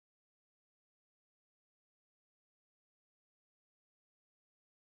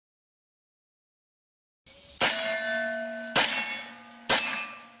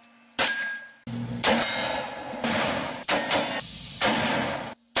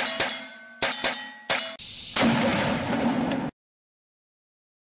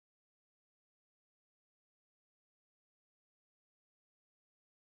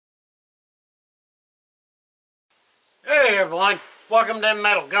Hey everyone, welcome to Them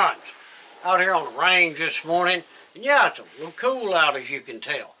Metal Guns. Out here on the range this morning, and yeah, it's a little cool out as you can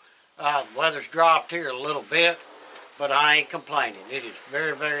tell. The weather's dropped here a little bit, but I ain't complaining. It is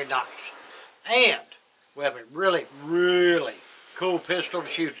very, very nice. And we have a really, really cool pistol to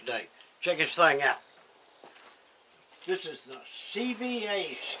shoot today. Check this thing out. This is the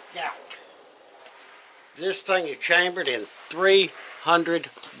CVA Scout. This thing is chambered in 300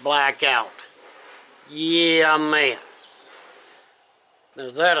 Blackout. Yeah, man. Now,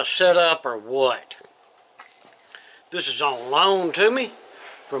 is that a setup or what? This is on loan to me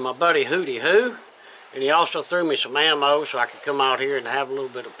from my buddy Hootie Hoo, and he also threw me some ammo so I could come out here and have a little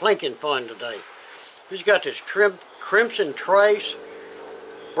bit of plinking fun today. He's got this Crimson Trace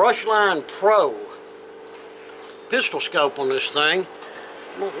Brushline Pro pistol scope on this thing.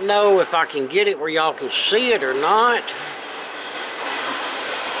 I don't know if I can get it where y'all can see it or not.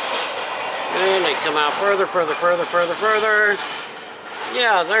 And they come out further.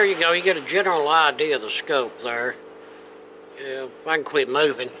 Yeah, there you go. You get a general idea of the scope there. Yeah, I can quit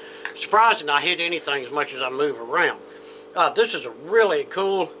moving. Surprising I hit anything as much as I move around. This is a really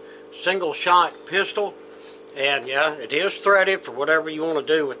cool single shot pistol. And yeah, it is threaded for whatever you want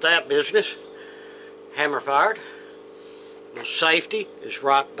to do with that business. Hammer fired. The safety is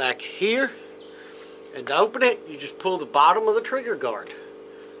right back here. And to open it, you just pull the bottom of the trigger guard.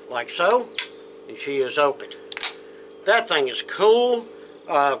 Like so. And she is open. That thing is cool.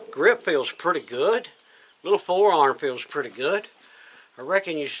 Grip feels pretty good. Little forearm feels pretty good. I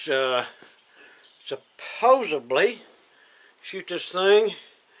reckon you supposedly shoot this thing.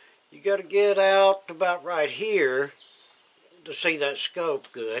 You got to get out about right here to see that scope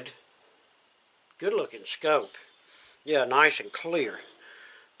good. Good looking scope. Yeah, nice and clear.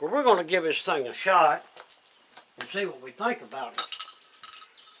 But we're going to give this thing a shot and see what we think about it.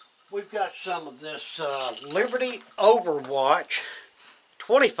 We've got some of this Liberty Overwatch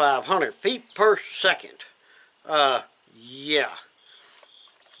 2,500 feet per second. Yeah.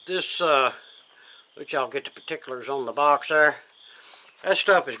 This, let y'all get the particulars on the box there. That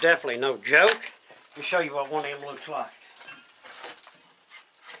stuff is definitely no joke. Let me show you what one of them looks like.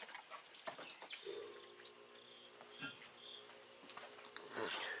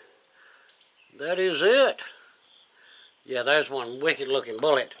 That is it. Yeah, there's one wicked looking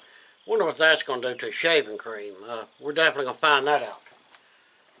bullet. Wonder what that's going to do to shaving cream. We're definitely going to find that out.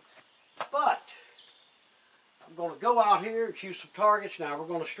 But I'm going to go out here and shoot some targets. Now we're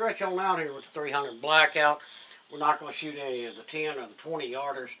going to stretch on out here with the 300 Blackout. We're not going to shoot any of the 10 or the 20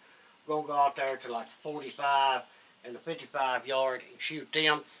 yarders. We're going to go out there to like the 45 and the 55 yard and shoot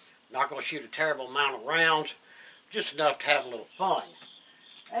them. Not going to shoot a terrible amount of rounds, just enough to have a little fun.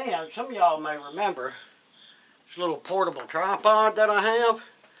 And some of y'all may remember this little portable tripod that I have.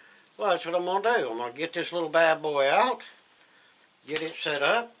 Well, that's what I'm going to do. I'm going to get this little bad boy out, get it set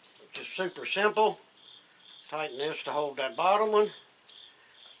up. It's just super simple. Tighten this to hold that bottom one.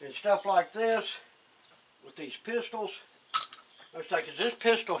 And stuff like this with these pistols. Let's say, because this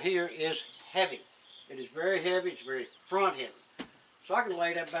pistol here is heavy. It is very heavy. It's very front heavy. So I can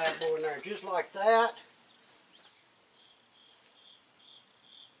lay that bad boy in there just like that.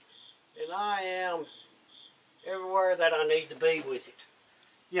 And I am everywhere that I need to be with it.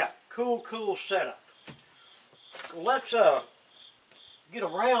 Yeah, cool setup. Well, let's get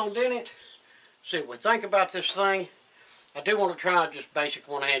around in it, see what we think about this thing. I do want to try just basic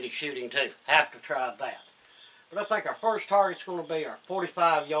one-handed shooting too. Have to try that. But I think our first target's going to be our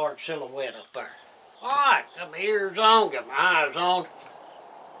 45 yard silhouette up there. Alright, got my ears on, got my eyes on.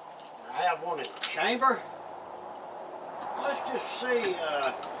 I have one in the chamber. Let's just see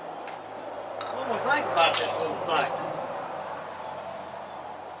what we think about this little thing.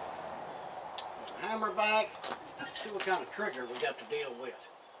 Hammer back, see what kind of trigger we got to deal with.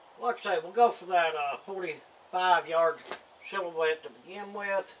 Like I say, we'll go for that 45 yard silhouette to begin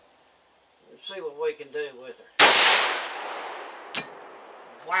with and see what we can do with her.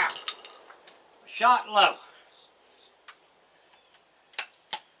 Wow, shot low.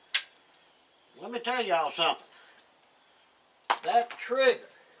 Let me tell y'all something. That trigger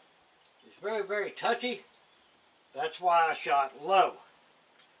is very, very touchy. That's why I shot low.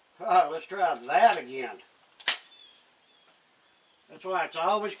 Alright, let's try that again. That's why it's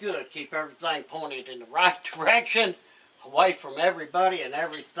always good to keep everything pointed in the right direction, away from everybody and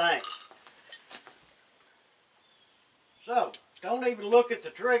everything. So, don't even look at the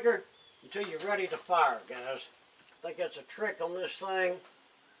trigger until you're ready to fire, guys. I think that's a trick on this thing.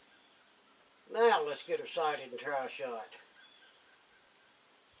 Now let's get her sighted and try a shot.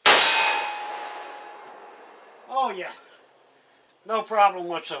 Oh yeah, no problem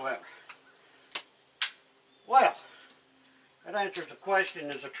whatsoever. Well, That answers the question,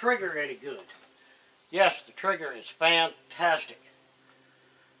 is the trigger any good? Yes, the trigger is fantastic.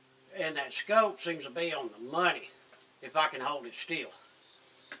 And that scope seems to be on the money if I can hold it still.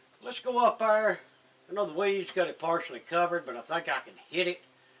 Let's go up there. I know the weeds got it partially covered, but I think I can hit it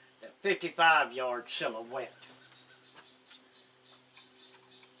at 55-yard silhouette.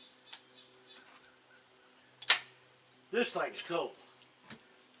 This thing's cool.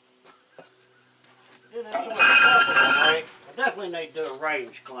 It is sort of tough in a way. I definitely need to do a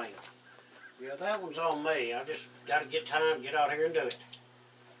range clean. Yeah, that one's on me. I just got to get time to get out here and do it.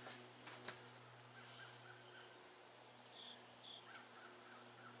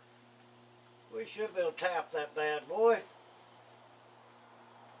 We should be able to tap that bad boy.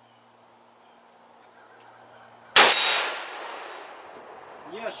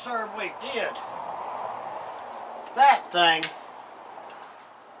 Yes, sir, we did. That thing,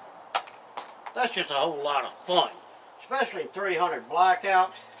 that's just a whole lot of fun. Especially in 300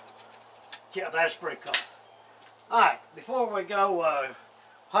 Blackout. Yeah, that's pretty cool. Alright, before we go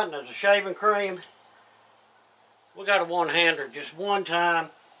hunting as a shaving cream, we got a one-hander just one time.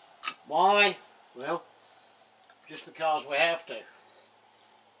 Why? Well, just because we have to.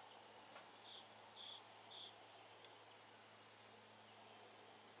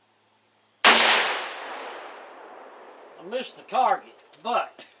 I missed the target,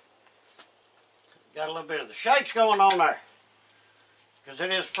 but got a little bit of the shakes going on there because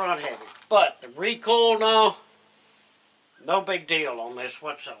it is front heavy. But the recoil now, no big deal on this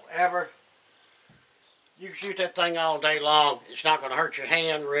whatsoever. You can shoot that thing all day long. It's not going to hurt your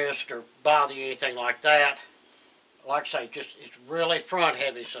hand, wrist, or bother you, anything like that. Like I say, it's really front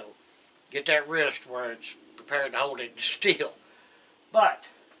heavy, so get that wrist where it's prepared to hold it still. But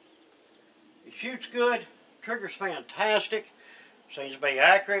it shoots good. Trigger's fantastic. Seems to be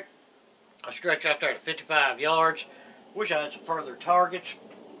accurate. I stretch out there to 55 yards. Wish I had some further targets.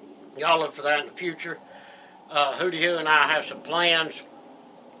 Y'all look for that in the future. Hootie Hoo and I have some plans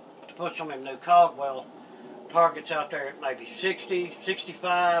to put some of them new Caldwell targets out there at maybe 60,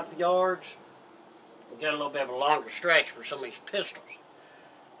 65 yards. We'll get a little bit of a longer stretch for some of these pistols.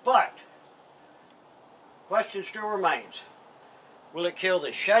 But, question still remains. Will it kill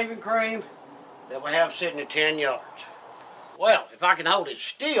this shaving cream that we have sitting at 10 yards? Well, if I can hold it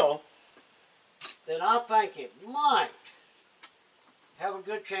still, then I think it might have a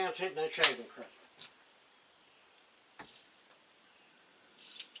good chance hitting that shaving cream.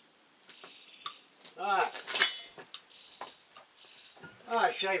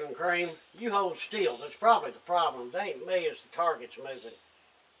 Alright, shaving cream, you hold still. That's probably the problem. It ain't me, it's the target's moving.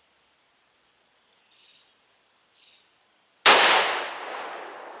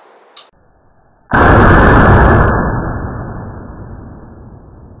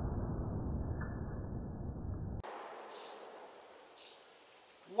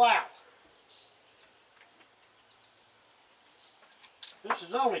 Wow. This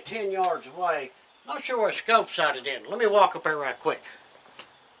is only 10 yards away. Not sure where the scope sighted in. Let me walk up there right quick.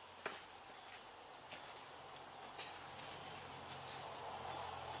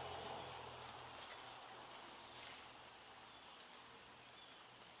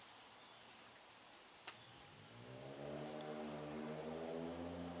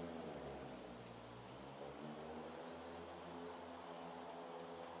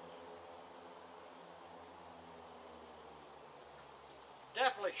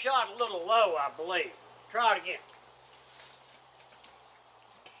 Definitely shot a little low, I believe. Try it again.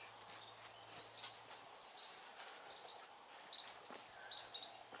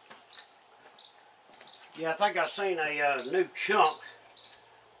 Yeah, I think I seen a new chunk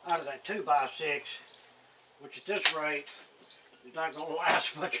out of that 2x6, which at this rate is not going to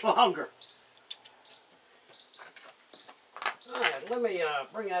last much longer. Alright, let me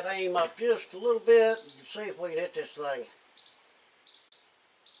bring that aim up just a little bit and see if we can hit this thing.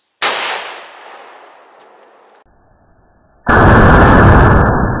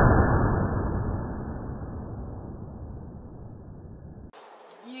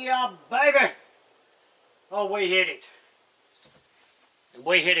 Yeah, baby! Oh, we hit it. And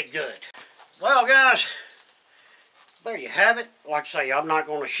we hit it good. Well, guys, there you have it. Like I say, I'm not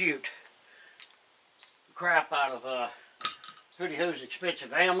going to shoot crap out of Hootie Hoo's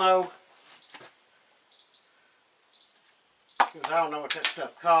expensive ammo. Because I don't know what that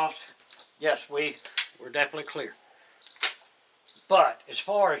stuff costs. Yes, we're definitely clear. But as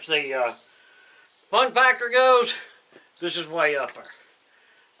far as the fun factor goes, this is way up there.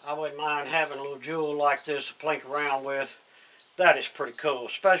 I wouldn't mind having a little jewel like this to plink around with. That is pretty cool,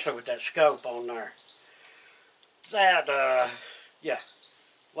 especially with that scope on there. That, yeah,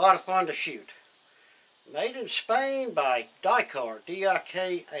 a lot of fun to shoot. Made in Spain by Dikar,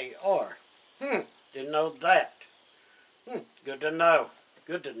 D-I-K-A-R. Didn't know that. Good to know.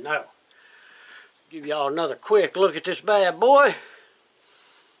 Good to know. Give y'all another quick look at this bad boy.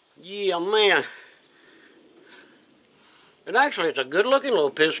 Yeah, man. And actually, it's a good looking little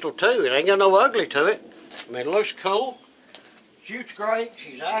pistol too. It ain't got no ugly to it. I mean, it looks cool. Shoots great.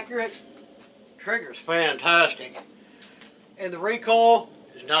 She's accurate. Trigger's fantastic. And the recoil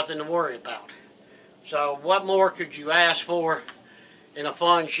is nothing to worry about. So what more could you ask for in a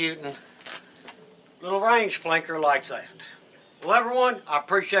fun shooting little range flanker like that? Well, everyone, I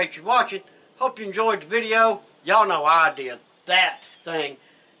appreciate you watching. Hope you enjoyed the video. Y'all know I did. That thing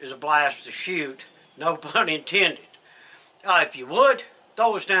is a blast to shoot. No pun intended. If you would,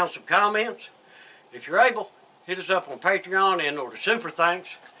 throw us down some comments. If you're able, hit us up on Patreon and or the Super Thanks.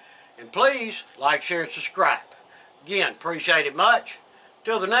 And please, like, share, and subscribe. Again, appreciate it much.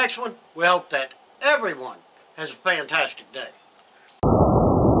 Till the next one, we hope that everyone has a fantastic day.